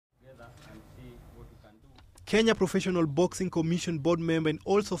Kenya Professional Boxing Commission board member and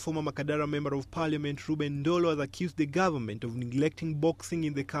also former Makadara member of parliament REUBEN NDOLO has accused the government of neglecting boxing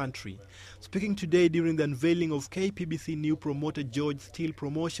in the country. Speaking today during the unveiling of KPBC new promoter George Steele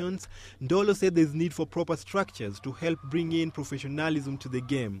Promotions, NDOLO said there is need for proper structures to help bring in professionalism to the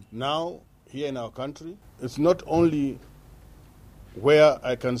game. Now, here in our country, it's not only where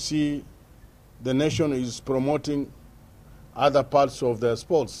I can see the nation is promoting other parts of their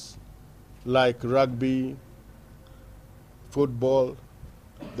sports, like rugby, football.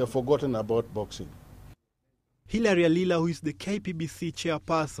 They've forgotten about boxing. Hilary Alila, who is the KPBC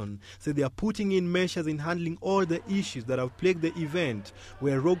chairperson, said they are putting in measures in handling all the issues that have plagued the event,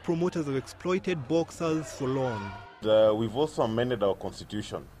 where rogue promoters have exploited boxers for long. We've also amended our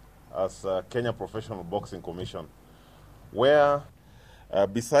constitution as Kenya Professional Boxing Commission, where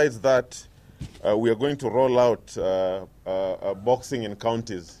besides that, we are going to roll out boxing in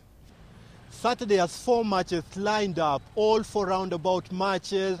counties. Saturday has 4 matches lined up, all 4 roundabout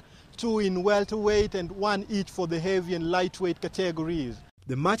matches, 2 in welterweight and 1 each for the heavy and lightweight categories.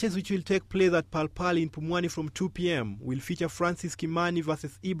 The matches, which will take place at Palpali in Pumwani from 2 p.m, will feature Francis Kimani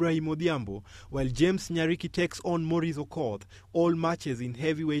versus Ibrahim Odhiambo, while James Nyariki takes on Maurice Okoth, all matches in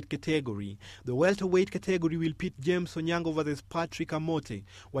heavyweight category. The welterweight category will pit James Onyango versus Patrick Amote,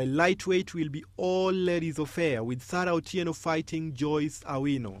 while lightweight will be all ladies affair, with Sarah Otieno fighting Joyce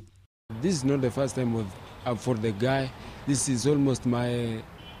Awino. This is not the first time for the guy. This is almost my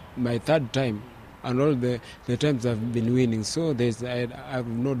 3rd time, and all the times I've been winning. So I have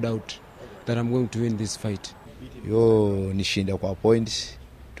no doubt that I'm going to win this fight. Yo nishinda kwa points.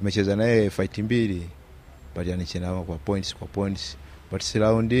 Tumecheza naye fight mbili, but anishinda kwa points. But si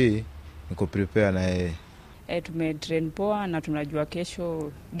round hii niko prepare na yeye. Tumetrain poa na tunajua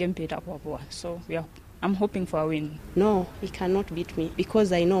kesho game pia itakuwa poa. So I'm hoping for a win. No, he cannot beat me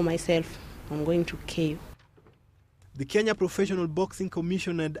because I know myself I'm going to KO. The Kenya Professional Boxing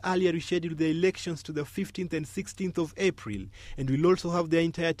Commission had earlier rescheduled the elections to the 15th and 16th of April, and will also have their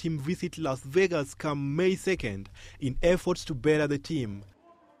entire team visit Las Vegas come May 2nd in efforts to better the team.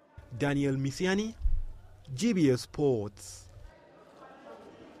 Daniel Misiani, GBS Sports.